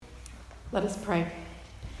Let us pray.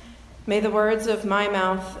 May the words of my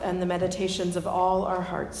mouth and the meditations of all our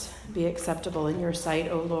hearts be acceptable in your sight,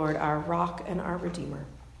 O Lord, our rock and our redeemer.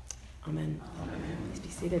 Amen. Please be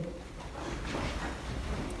seated.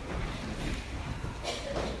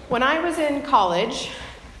 When I was in college,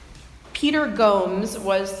 Peter Gomes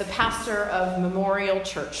was the pastor of Memorial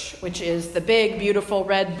Church, which is the big, beautiful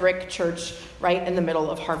red brick church right in the middle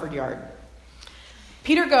of Harvard Yard.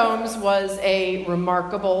 Peter Gomes was a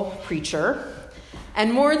remarkable preacher,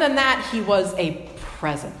 and more than that, he was a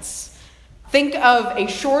presence. Think of a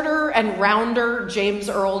shorter and rounder James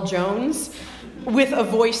Earl Jones with a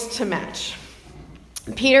voice to match.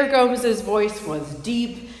 Peter Gomes's voice was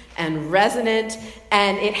deep and resonant,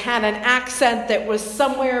 and it had an accent that was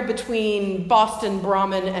somewhere between Boston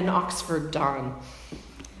Brahmin and Oxford Don.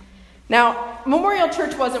 Now, Memorial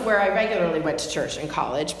Church wasn't where I regularly went to church in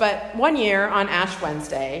college, but one year on Ash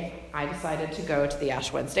Wednesday, I decided to go to the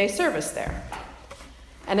Ash Wednesday service there.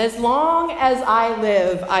 And as long as I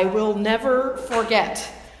live, I will never forget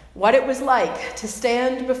what it was like to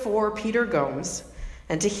stand before Peter Gomes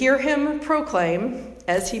and to hear him proclaim,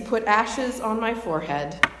 as he put ashes on my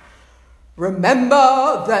forehead,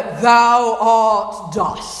 "Remember that thou art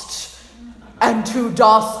dust, and to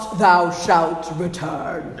dust thou shalt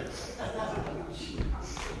return."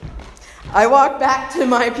 I walked back to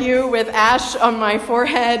my pew with ash on my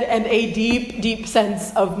forehead and a deep, deep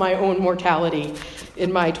sense of my own mortality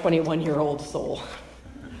in my 21-year-old soul.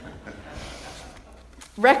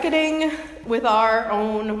 Reckoning with our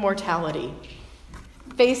own mortality,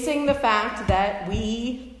 facing the fact that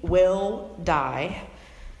we will die,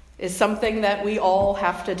 is something that we all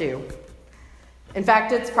have to do. In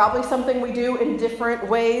fact, it's probably something we do in different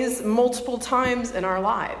ways multiple times in our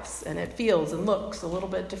lives, and it feels and looks a little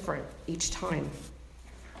bit different each time.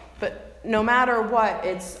 But no matter what,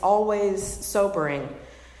 it's always sobering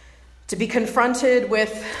to be confronted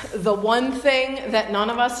with the one thing that none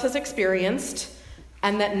of us has experienced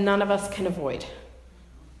and that none of us can avoid.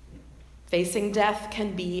 Facing death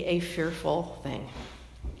can be a fearful thing.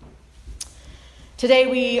 Today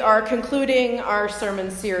we are concluding our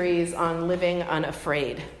sermon series on living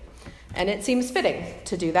unafraid, and it seems fitting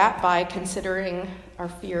to do that by considering our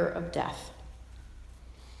fear of death.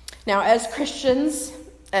 Now, as Christians,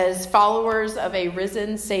 as followers of a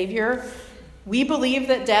risen Savior, we believe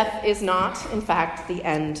that death is not, in fact, the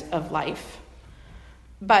end of life.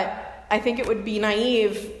 But I think it would be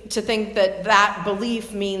naive to think that that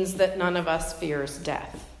belief means that none of us fears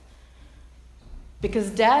death.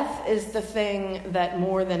 Because death is the thing that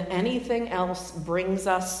more than anything else brings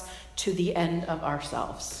us to the end of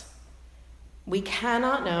ourselves. We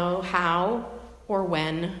cannot know how or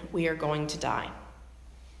when we are going to die.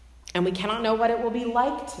 And we cannot know what it will be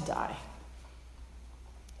like to die.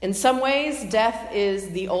 In some ways, death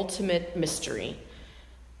is the ultimate mystery,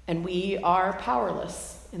 and we are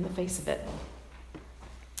powerless in the face of it.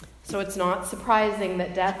 So it's not surprising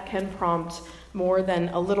that death can prompt more than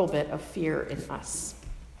a little bit of fear in us.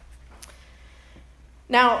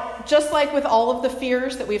 Now, just like with all of the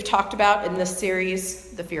fears that we've talked about in this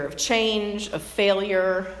series, the fear of change, of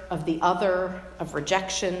failure, of the other, of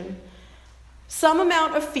rejection, some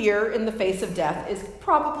amount of fear in the face of death is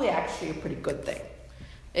probably actually a pretty good thing.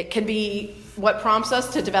 It can be what prompts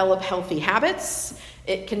us to develop healthy habits.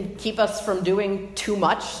 It can keep us from doing too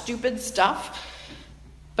much stupid stuff.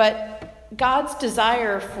 But God's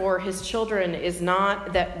desire for his children is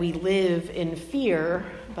not that we live in fear,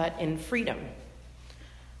 but in freedom.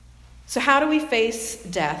 So how do we face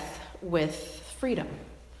death with freedom,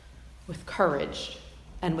 with courage,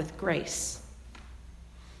 and with grace?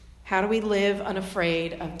 How do we live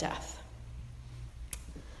unafraid of death?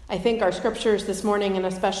 I think our scriptures this morning, and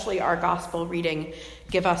especially our gospel reading,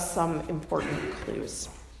 give us some important clues.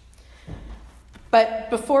 But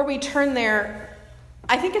before we turn there,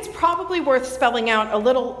 I think it's probably worth spelling out a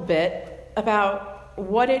little bit about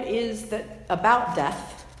what it is about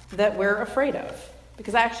death that we're afraid of,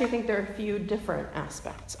 because I actually think there are a few different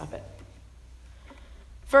aspects of it.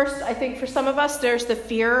 First, I think for some of us, there's the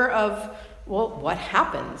fear of, well, what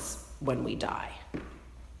happens when we die?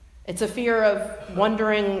 It's a fear of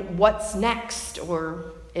wondering what's next,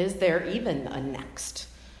 or is there even a next?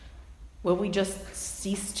 Will we just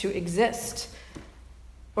cease to exist?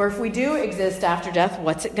 Or if we do exist after death,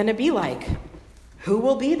 what's it going to be like? Who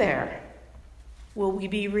will be there? Will we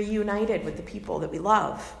be reunited with the people that we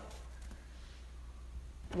love?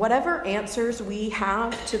 Whatever answers we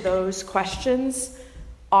have to those questions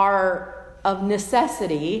are of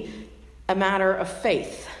necessity a matter of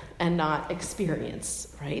faith and not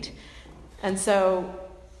experience, right? And so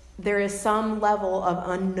there is some level of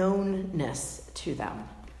unknownness to them.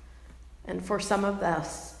 And for some of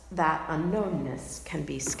us, that unknownness can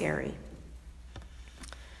be scary.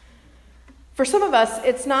 For some of us,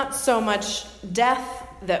 it's not so much death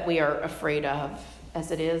that we are afraid of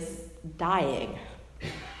as it is dying,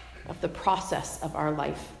 of the process of our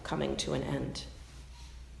life coming to an end.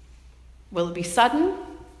 Will it be sudden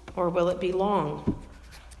or will it be long?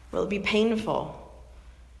 Will it be painful?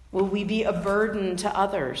 Will we be a burden to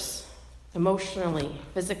others, emotionally,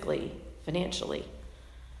 physically, financially?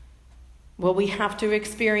 Will we have to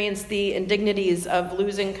experience the indignities of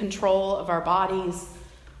losing control of our bodies,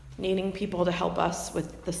 needing people to help us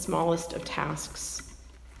with the smallest of tasks?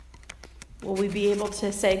 Will we be able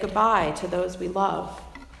to say goodbye to those we love,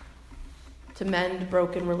 to mend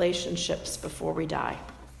broken relationships before we die?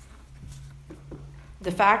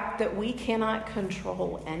 The fact that we cannot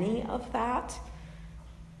control any of that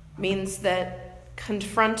means that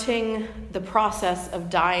confronting the process of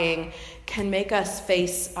dying can make us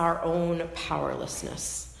face our own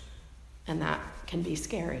powerlessness, and that can be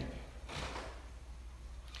scary.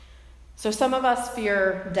 So some of us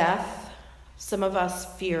fear death, some of us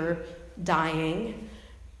fear dying,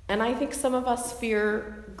 and I think some of us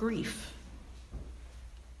fear grief.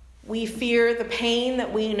 We fear the pain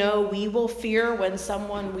that we know we will fear when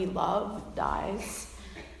someone we love dies.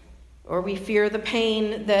 Or we fear the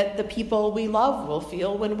pain that the people we love will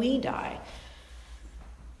feel when we die.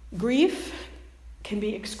 Grief can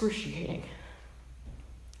be excruciating.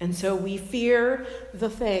 And so we fear the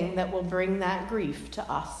thing that will bring that grief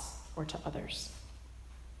to us or to others.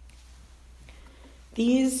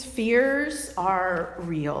 These fears are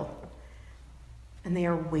real, and they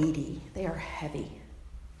are weighty, they are heavy.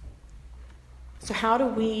 So how do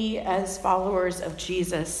we, as followers of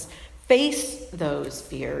Jesus, face those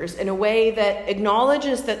fears in a way that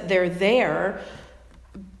acknowledges that they're there,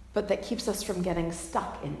 but that keeps us from getting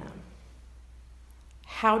stuck in them?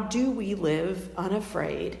 How do we live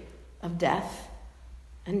unafraid of death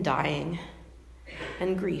and dying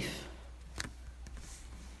and grief?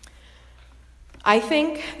 I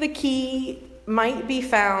think the key might be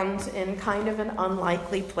found in kind of an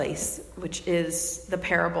unlikely place, which is the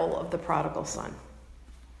parable of the prodigal son.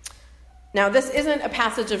 Now, this isn't a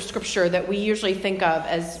passage of scripture that we usually think of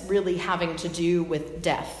as really having to do with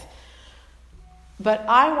death. But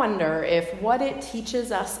I wonder if what it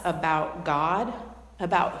teaches us about God,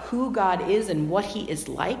 about who God is and what he is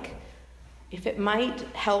like, if it might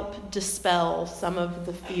help dispel some of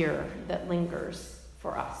the fear that lingers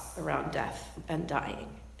for us around death and dying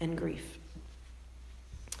and grief.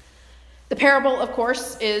 The parable, of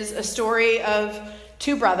course, is a story of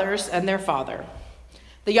two brothers and their father.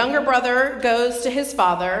 The younger brother goes to his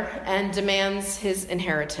father and demands his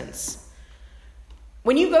inheritance.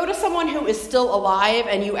 When you go to someone who is still alive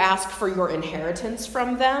and you ask for your inheritance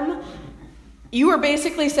from them, you are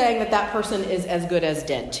basically saying that that person is as good as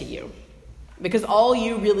dead to you, because all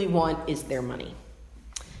you really want is their money.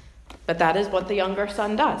 But that is what the younger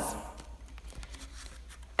son does.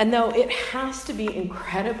 And though it has to be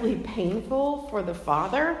incredibly painful for the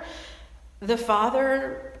father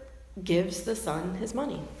gives the son his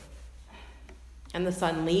money. And the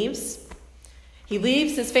son leaves. He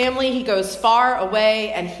leaves his family, he goes far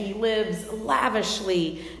away, and he lives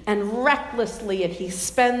lavishly and recklessly, and he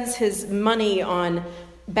spends his money on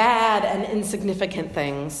bad and insignificant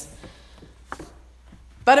things.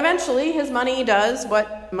 But eventually, his money does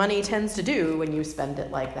what money tends to do when you spend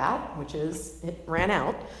it like that, which is it ran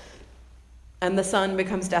out, and the son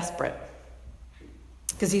becomes desperate.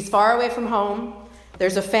 Because he's far away from home,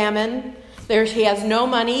 there's a famine, he has no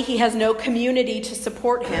money, he has no community to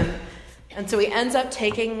support him, and so he ends up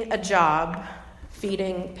taking a job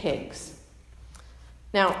feeding pigs.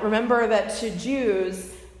 Now, remember that to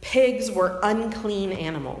Jews, pigs were unclean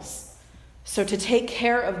animals. So to take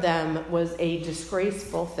care of them was a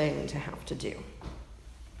disgraceful thing to have to do.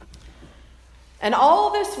 And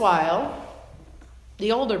all this while,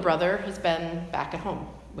 the older brother has been back at home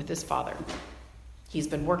with his father. He's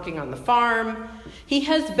been working on the farm. He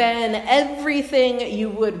has been everything you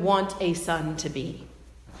would want a son to be.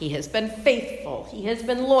 He has been faithful. He has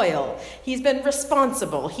been loyal. He's been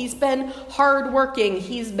responsible. He's been hardworking.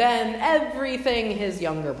 He's been everything his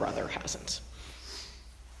younger brother hasn't.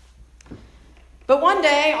 But one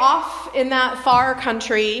day, off in that far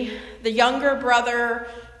country, the younger brother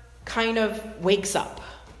kind of wakes up.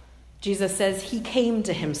 Jesus says he came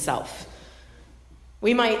to himself.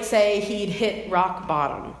 We might say he'd hit rock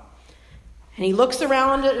bottom. And he looks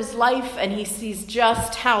around at his life and he sees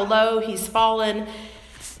just how low he's fallen.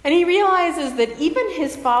 And he realizes that even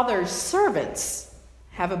his father's servants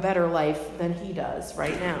have a better life than he does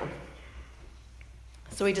right now.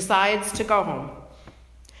 So he decides to go home.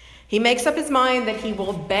 He makes up his mind that he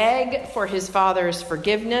will beg for his father's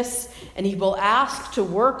forgiveness, and he will ask to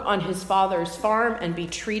work on his father's farm and be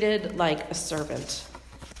treated like a servant.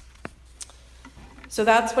 So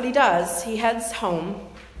that's what he does. He heads home.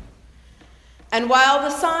 And while the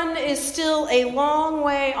son is still a long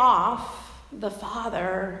way off, the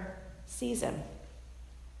father sees him,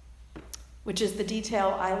 which is the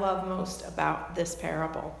detail I love most about this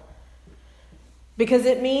parable. Because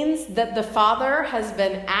it means that the father has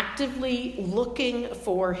been actively looking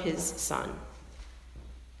for his son.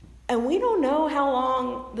 And we don't know how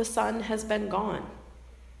long the son has been gone.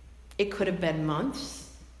 It could have been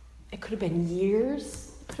months. It could have been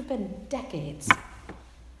years. It could have been decades.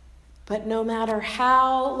 But no matter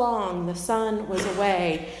how long the son was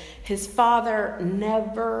away, his father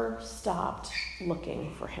never stopped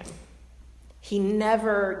looking for him. He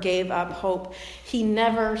never gave up hope. He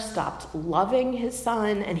never stopped loving his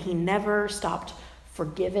son, and he never stopped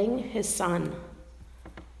forgiving his son.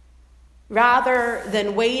 Rather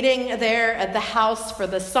than waiting there at the house for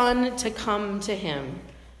the son to come to him,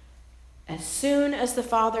 as soon as the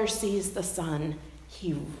father sees the son,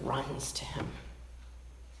 he runs to him.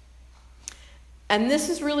 And this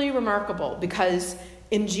is really remarkable because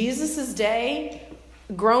in Jesus' day,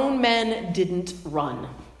 grown men didn't run.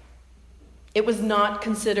 It was not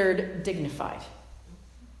considered dignified.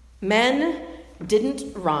 Men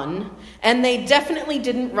didn't run, and they definitely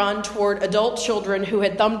didn't run toward adult children who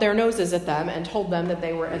had thumbed their noses at them and told them that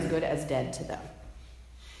they were as good as dead to them.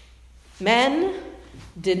 Men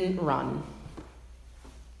didn't run,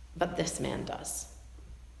 but this man does.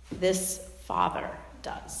 This father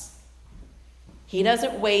does. He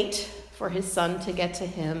doesn't wait for his son to get to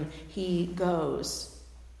him. He goes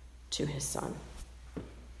to his son.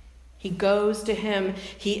 He goes to him,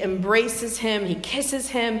 he embraces him, he kisses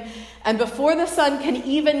him, and before the son can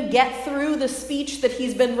even get through the speech that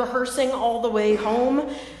he's been rehearsing all the way home,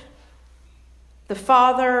 the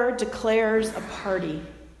father declares a party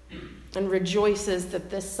and rejoices that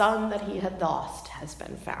this son that he had lost has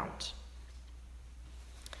been found.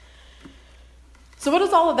 So what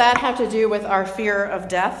does all of that have to do with our fear of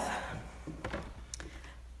death?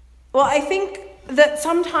 Well, I think that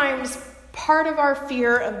sometimes part of our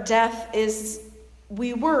fear of death is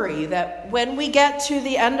we worry that when we get to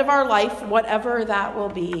the end of our life, whatever that will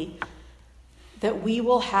be, that we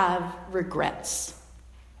will have regrets.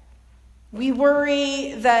 We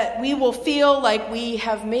worry that we will feel like we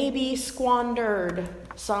have maybe squandered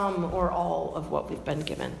some or all of what we've been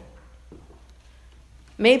given.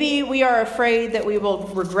 Maybe we are afraid that we will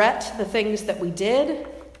regret the things that we did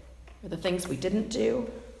or the things we didn't do.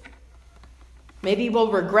 Maybe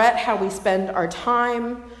we'll regret how we spend our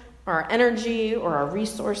time, or our energy, or our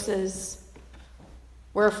resources.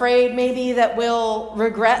 We're afraid maybe that we'll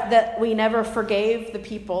regret that we never forgave the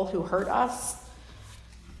people who hurt us,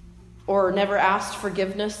 or never asked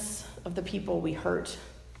forgiveness of the people we hurt.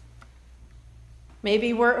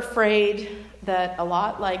 Maybe we're afraid that a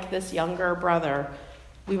lot like this younger brother,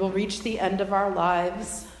 we will reach the end of our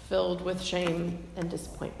lives filled with shame and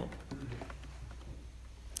disappointment.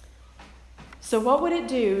 So what would it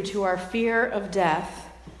do to our fear of death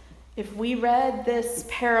if we read this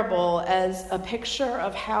parable as a picture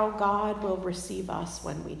of how God will receive us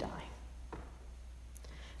when we die?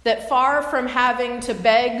 That far from having to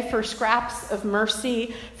beg for scraps of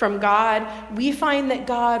mercy from God, we find that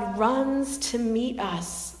God runs to meet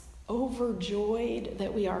us, overjoyed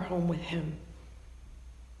that we are home with him.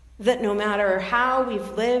 That no matter how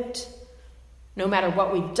we've lived, no matter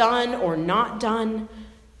what we've done or not done,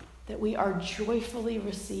 that we are joyfully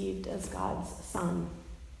received as God's son,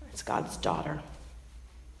 as God's daughter.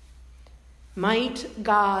 Might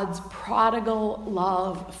God's prodigal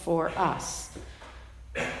love for us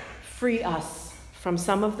free us from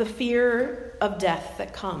some of the fear of death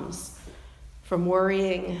that comes from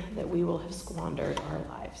worrying that we will have squandered our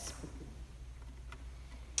lives.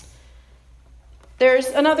 There's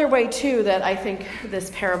another way, too, that I think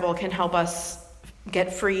this parable can help us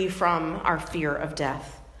get free from our fear of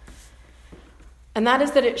death. And that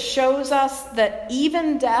is that it shows us that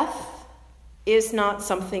even death is not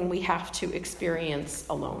something we have to experience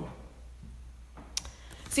alone.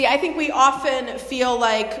 See, I think we often feel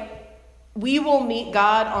like we will meet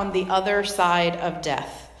God on the other side of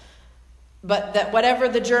death. But that whatever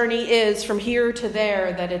the journey is from here to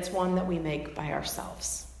there, that it's one that we make by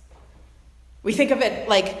ourselves. We think of it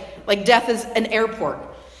like death is an airport.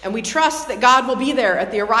 And we trust that God will be there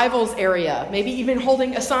at the arrivals area, maybe even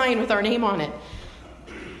holding a sign with our name on it.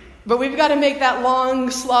 But we've got to make that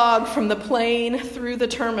long slog from the plane through the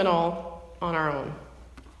terminal on our own.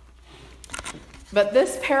 But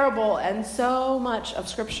this parable and so much of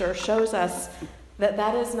Scripture shows us that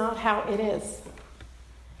that is not how it is.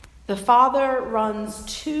 The Father runs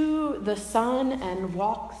to the Son and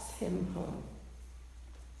walks him home.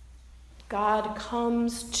 God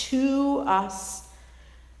comes to us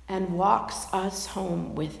and walks us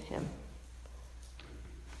home with him.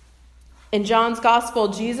 In John's Gospel,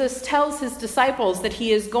 Jesus tells his disciples that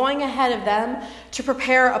he is going ahead of them to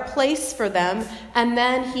prepare a place for them, and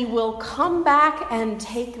then he will come back and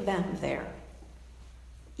take them there.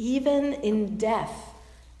 Even in death,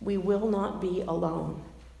 we will not be alone,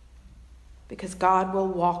 because God will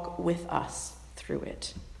walk with us through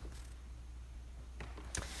it.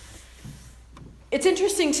 It's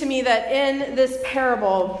interesting to me that in this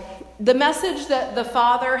parable, the message that the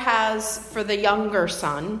Father has for the younger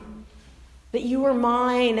son, that you are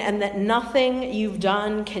mine and that nothing you've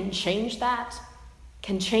done can change that,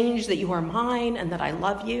 can change that you are mine and that I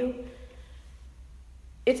love you.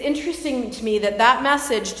 It's interesting to me that that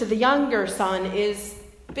message to the younger son is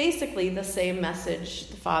basically the same message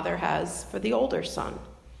the Father has for the older son.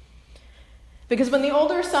 Because when the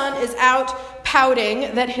older son is out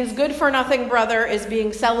pouting that his good-for-nothing brother is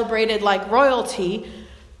being celebrated like royalty,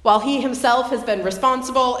 while he himself has been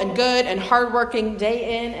responsible and good and hardworking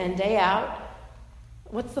day in and day out,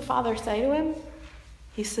 what's the Father say to him?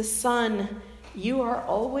 He says, "Son, you are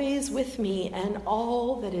always with me, and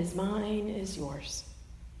all that is mine is yours."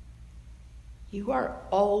 You are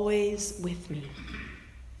always with me.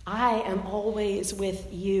 I am always with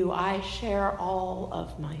you. I share all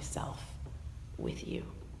of myself with you.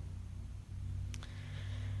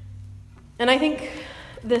 And I think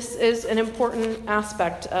this is an important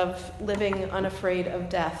aspect of living unafraid of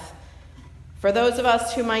death for those of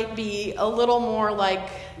us who might be a little more like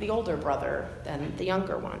the older brother than the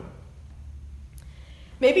younger one.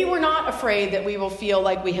 Maybe we're not afraid that we will feel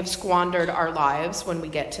like we have squandered our lives when we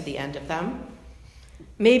get to the end of them.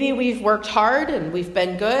 Maybe we've worked hard and we've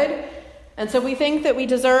been good, and so we think that we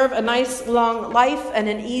deserve a nice long life and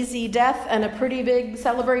an easy death and a pretty big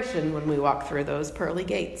celebration when we walk through those pearly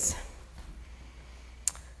gates.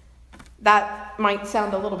 That might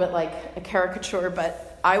sound a little bit like a caricature,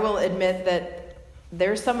 but I will admit that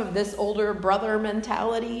there's some of this older brother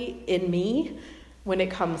mentality in me when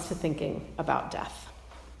it comes to thinking about death.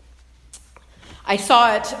 I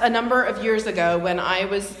saw it a number of years ago when I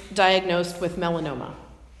was diagnosed with melanoma.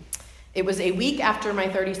 It was a week after my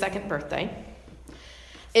 32nd birthday.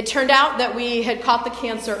 It turned out that we had caught the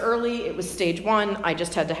cancer early. It was stage 1. I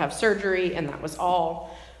just had to have surgery, and that was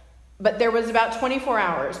all. But there was about 24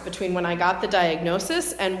 hours between when I got the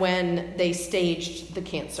diagnosis and when they staged the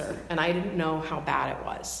cancer, and I didn't know how bad it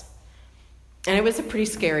was. And it was a pretty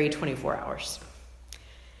scary 24 hours.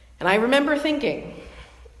 And I remember thinking,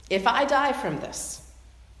 if I die from this,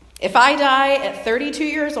 if I die at 32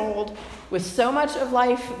 years old with so much of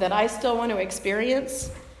life that I still want to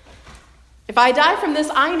experience, if I die from this,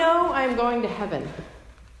 I know I'm going to heaven,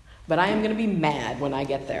 but I am going to be mad when I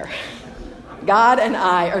get there. God and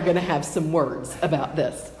I are going to have some words about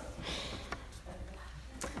this.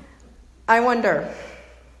 I wonder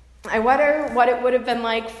what it would have been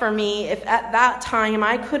like for me if at that time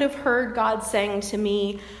I could have heard God saying to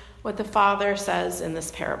me what the Father says in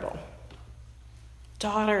this parable.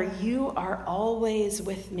 Daughter, you are always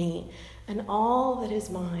with me, and all that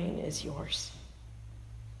is mine is yours.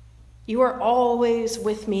 You are always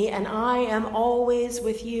with me, and I am always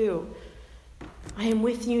with you. I am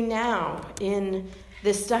with you now in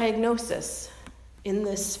this diagnosis, in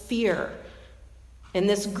this fear, in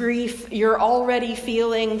this grief you're already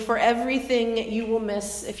feeling for everything you will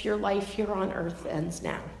miss if your life here on earth ends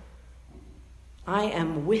now. I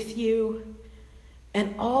am with you,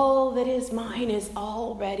 and all that is mine is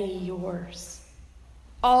already yours.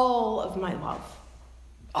 All of my love,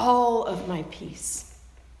 all of my peace,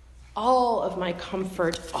 all of my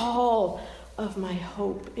comfort, all of my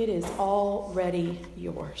hope, it is already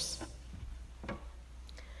yours.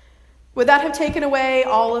 Would that have taken away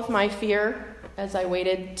all of my fear as I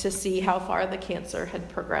waited to see how far the cancer had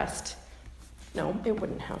progressed? No, it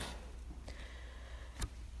wouldn't have.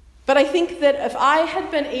 But I think that if I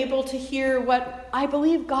had been able to hear what I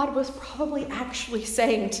believe God was probably actually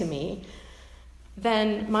saying to me,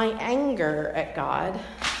 then my anger at God,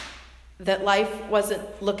 that life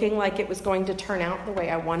wasn't looking like it was going to turn out the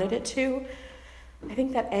way I wanted it to, I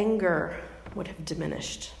think that anger would have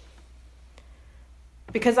diminished.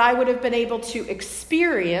 Because I would have been able to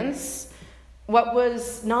experience what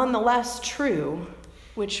was nonetheless true,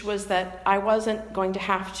 which was that I wasn't going to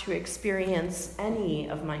have to experience any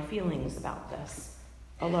of my feelings about this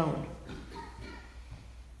alone.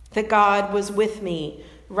 That God was with me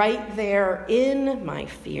right there in my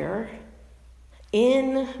fear,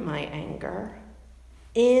 in my anger,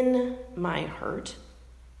 in my hurt,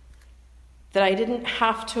 that I didn't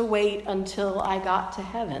have to wait until I got to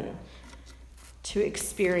heaven to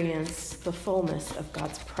experience the fullness of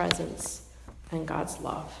God's presence and God's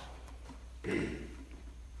love.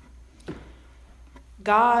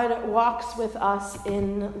 God walks with us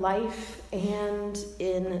in life and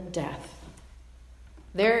in death.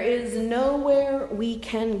 There is nowhere we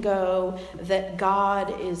can go that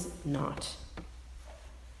God is not.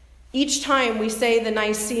 Each time we say the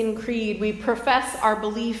Nicene Creed, we profess our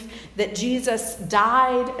belief that Jesus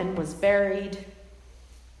died and was buried.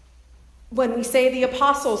 When we say the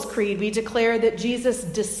Apostles' Creed, we declare that Jesus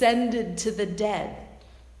descended to the dead.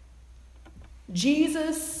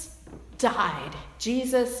 Jesus died.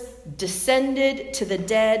 Jesus descended to the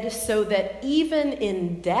dead so that even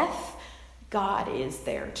in death, God is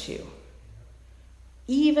there too.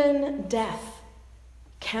 Even death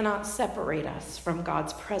cannot separate us from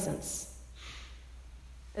God's presence.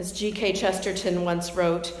 As G.K. Chesterton once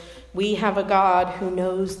wrote, we have a God who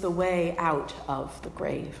knows the way out of the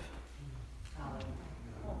grave.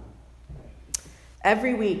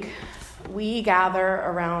 Every week, we gather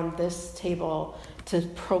around this table to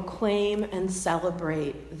proclaim and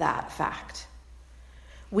celebrate that fact.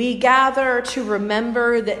 We gather to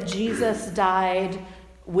remember that Jesus died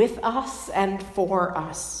with us and for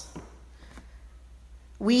us.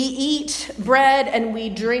 We eat bread and we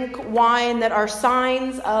drink wine that are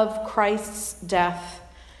signs of Christ's death.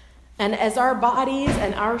 And as our bodies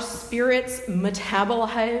and our spirits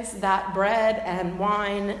metabolize that bread and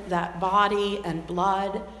wine, that body and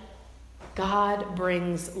blood, God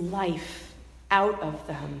brings life out of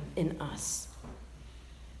them in us.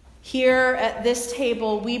 Here at this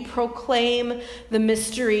table, we proclaim the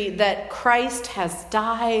mystery that Christ has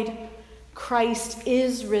died, Christ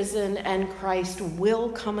is risen, and Christ will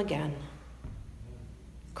come again.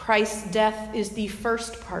 Christ's death is the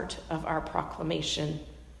first part of our proclamation,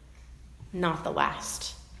 not the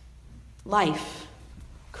last. Life,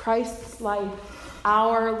 Christ's life,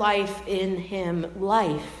 our life in him,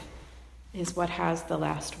 life is what has the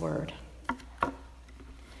last word.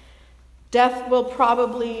 Death will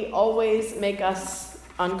probably always make us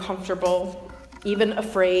uncomfortable, even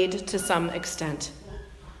afraid to some extent,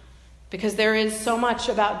 because there is so much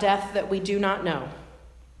about death that we do not know,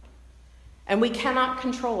 and we cannot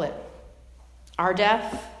control it. Our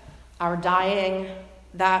death, our dying,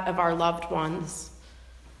 that of our loved ones.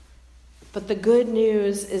 But the good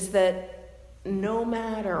news is that no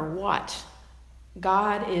matter what,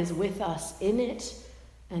 God is with us in it,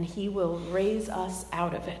 and he will raise us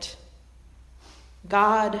out of it.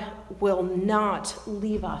 God will not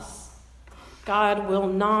leave us. God will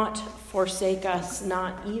not forsake us,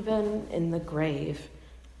 not even in the grave,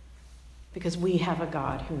 because we have a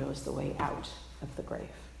God who knows the way out of the grave.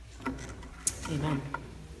 Amen.